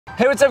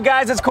Hey, what's up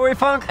guys? It's Corey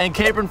Funk. And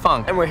Capron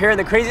Funk. And we're here in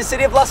the crazy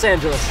city of Los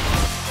Angeles.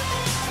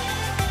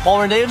 While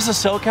we're natives of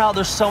SoCal,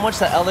 there's so much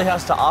that LA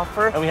has to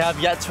offer and we have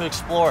yet to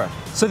explore.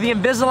 So the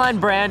Invisalign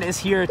brand is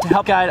here to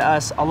help guide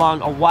us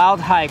along a wild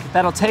hike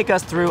that'll take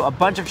us through a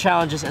bunch of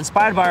challenges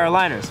inspired by our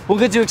aligners. We'll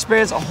get to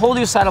experience a whole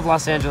new side of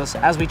Los Angeles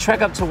as we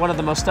trek up to one of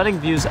the most stunning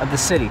views of the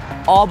city,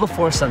 all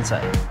before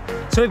sunset.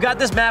 So we've got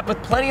this map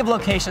with plenty of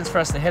locations for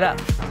us to hit up.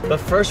 But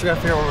first we gotta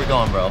figure out where we're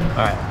going, bro. All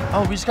right.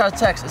 Oh, we just got a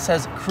text. It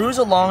says, cruise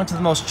along to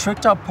the most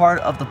tricked out part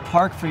of the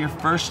park for your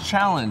first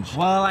challenge.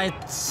 Well, I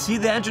see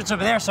the entrance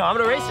over there, so I'm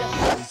gonna race you.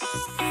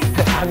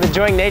 I'm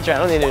enjoying nature, I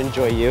don't need to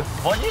enjoy you.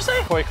 What did you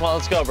say? Corey, come on,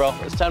 let's go, bro.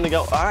 It's time to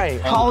go. All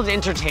right. College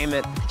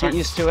entertainment, get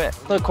used to it.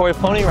 Look, Corey,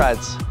 pony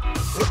rides.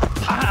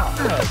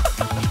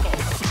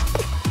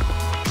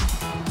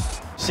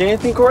 See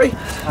anything, Corey?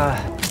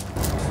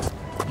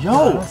 Yo.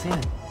 I don't see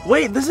it.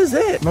 Wait, this is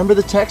it. Remember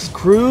the text,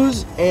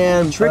 cruise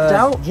and tricked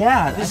out?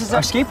 Yeah, this is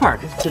our skate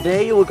park.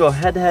 Today you will go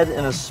head to head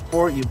in a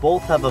sport you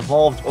both have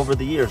evolved over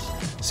the years.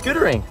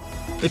 Scootering.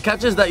 The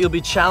catch is that you'll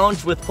be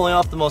challenged with pulling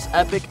off the most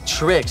epic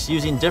tricks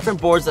using different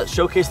boards that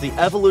showcase the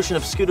evolution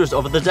of scooters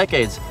over the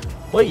decades.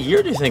 What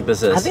year do you think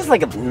this is? I think it's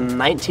like a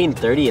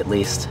 1930 at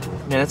least.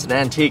 Man, it's an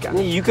antique. I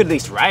mean, you could at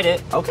least ride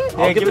it. Okay,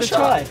 Yeah, I'll give it a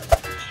try.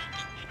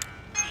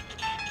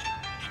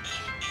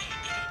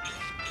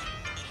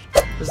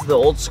 This is the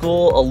old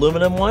school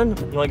aluminum one.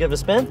 You wanna give it a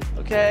spin?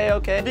 Okay,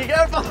 okay. Be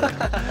careful.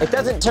 It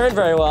doesn't turn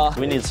very well.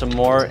 We need some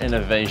more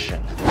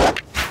innovation.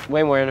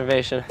 Way more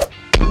innovation.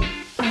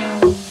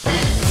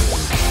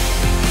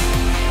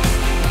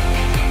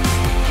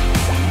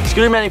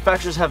 Scooter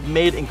manufacturers have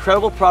made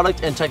incredible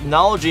product and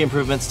technology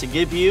improvements to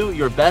give you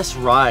your best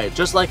ride,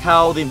 just like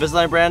how the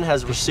Invisalign brand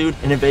has pursued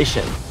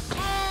innovation.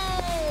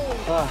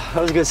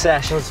 That was a good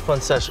sesh. That was a fun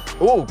session.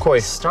 Ooh,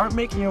 Corey. Start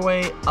making your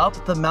way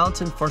up the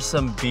mountain for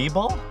some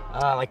b-ball.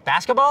 Like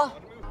basketball?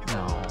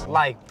 No.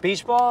 Like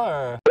beach ball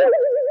or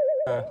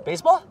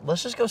baseball?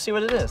 Let's just go see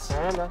what it is.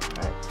 I don't know. All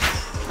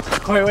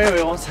right. Corey,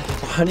 wait, 1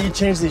 second. I need to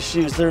change these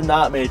shoes. They're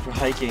not made for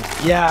hiking.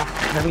 Yeah,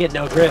 I'm get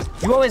no grip.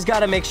 You always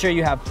gotta make sure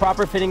you have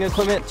proper fitting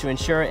equipment to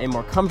ensure a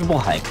more comfortable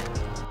hike.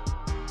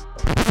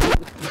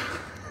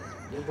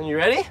 You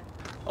ready?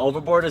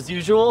 Overboard as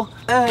usual?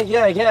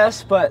 Yeah, I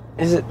guess, but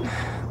is it?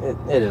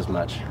 It is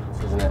much,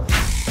 isn't it?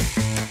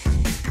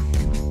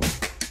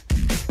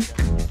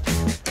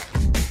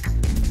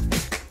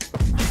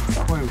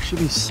 Boy, we should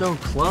be so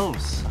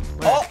close.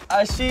 Oh,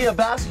 I see a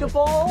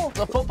basketball,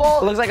 a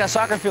football. It looks like a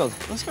soccer field.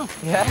 Let's go.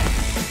 Yeah.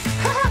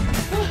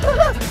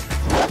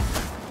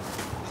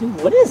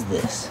 Dude, what is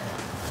this?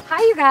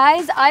 Hi you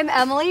guys, I'm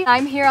Emily.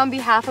 I'm here on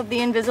behalf of the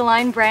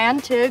Invisalign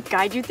brand to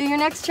guide you through your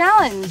next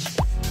challenge.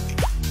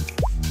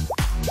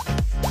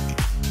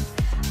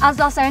 As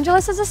Los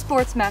Angeles is a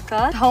sports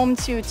mecca, home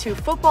to 2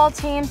 football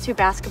teams, 2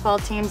 basketball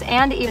teams,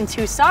 and even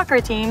 2 soccer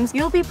teams,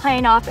 you'll be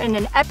playing off in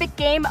an epic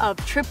game of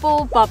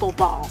triple bubble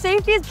ball.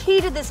 Safety is key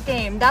to this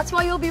game. That's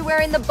why you'll be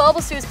wearing the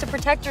bubble suits to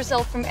protect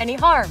yourself from any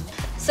harm.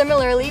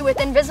 Similarly, with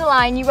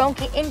Invisalign, you won't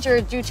get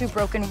injured due to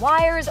broken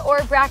wires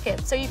or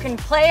brackets, so you can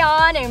play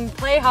on and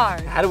play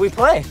hard. How do we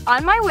play?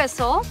 On my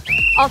whistle,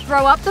 I'll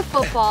throw up the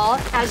football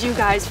as you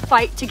guys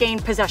fight to gain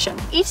possession.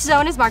 Each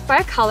zone is marked by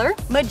a color.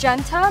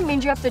 Magenta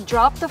means you have to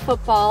drop the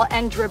football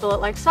and dribble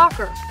it like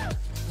soccer.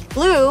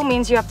 Blue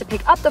means you have to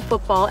pick up the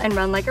football and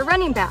run like a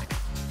running back.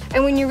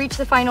 And when you reach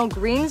the final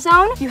green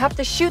zone, you have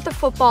to shoot the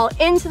football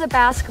into the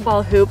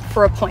basketball hoop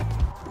for a point.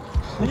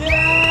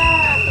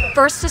 Yeah!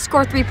 First to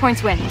score 3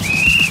 points wins.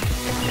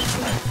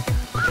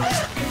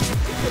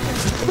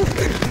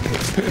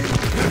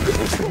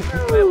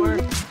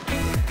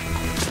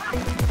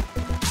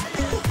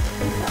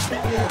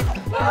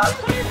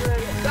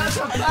 That's a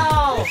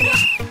foul!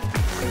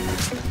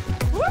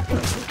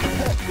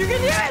 You can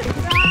do it!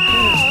 No!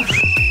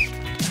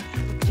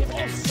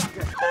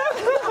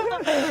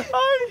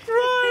 I'm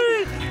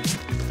crying!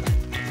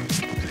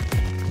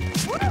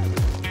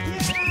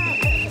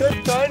 Good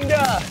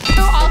thunder!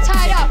 So all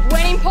tied up,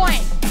 winning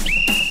point.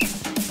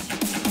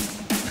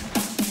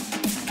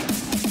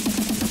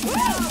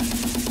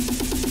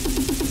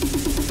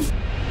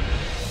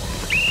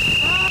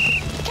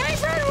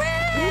 Capron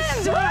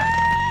wins!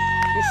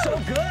 You're so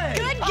good!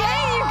 Good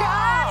game, you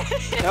guys!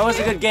 That was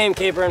a good game,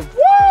 Capron.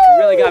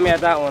 You really got me at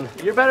that one.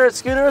 You're better at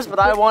scooters, but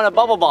I want a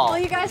bubble ball. Well,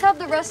 you guys have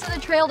the rest of the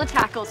trail to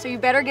tackle, so you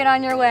better get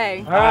on your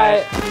way. All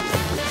right.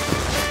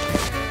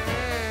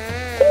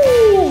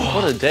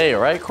 What a day,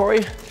 right,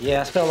 Corey?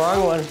 Yeah, it's been a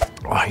long one.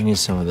 Oh, you need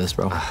some of this,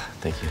 bro.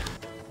 Thank you.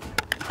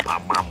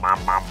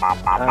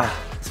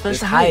 Finish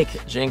the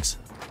hike. Jinx.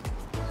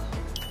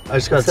 I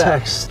just got a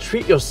text.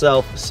 Treat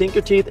yourself. Sink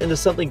your teeth into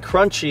something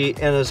crunchy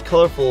and as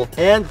colorful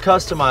and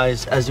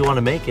customized as you want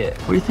to make it.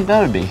 What do you think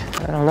that would be?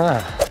 I don't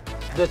know.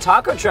 The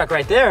taco truck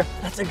right there.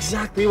 That's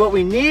exactly what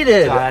we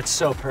needed. Oh, that's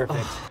so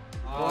perfect.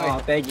 Oh,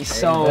 thank you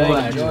so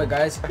much. Enjoy,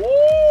 guys.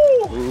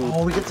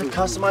 Oh, we get to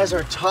customize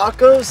our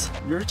tacos?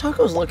 Your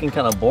taco's looking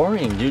kind of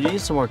boring, dude. You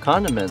need some more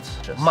condiments.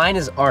 Mine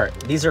is art.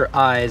 These are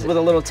eyes with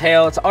a little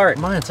tail. It's art.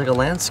 Mine, it's like a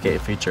landscape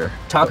feature.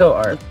 Taco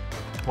art.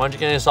 Why'd you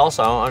get any salsa?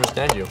 I don't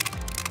understand you.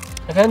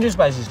 I can't do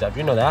spicy stuff,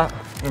 you know that.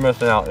 You're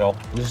missing out, yo.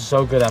 This is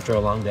so good after a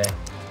long day.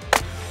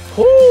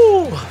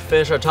 Woo!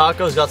 Finish our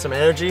tacos, got some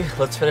energy.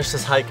 Let's finish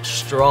this hike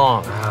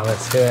strong.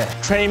 Let's do it.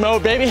 Training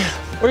mode, baby.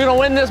 We're gonna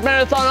win this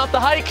marathon off the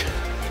hike.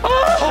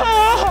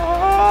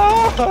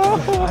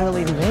 We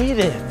finally made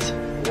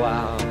it.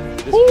 Wow,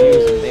 this view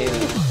is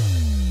amazing.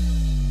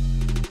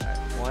 All right,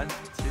 1, 2,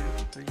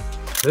 3.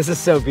 This is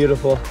so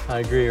beautiful. I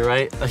agree,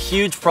 right? A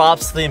huge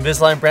props to the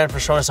Invisalign brand for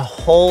showing us a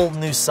whole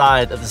new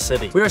side of the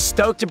city. We are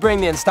stoked to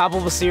bring the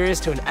Unstoppable series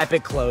to an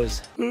epic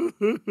close.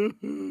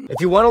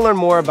 If you want to learn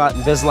more about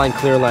Invisalign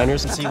clear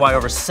aligners See why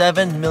over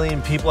 7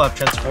 million people have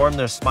transformed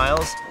their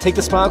smiles. take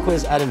the smile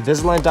quiz at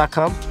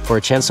Invisalign.com for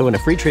a chance to win a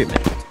free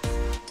treatment.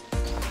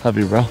 Love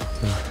you, bro.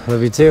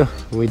 Love you too.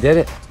 We did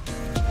it.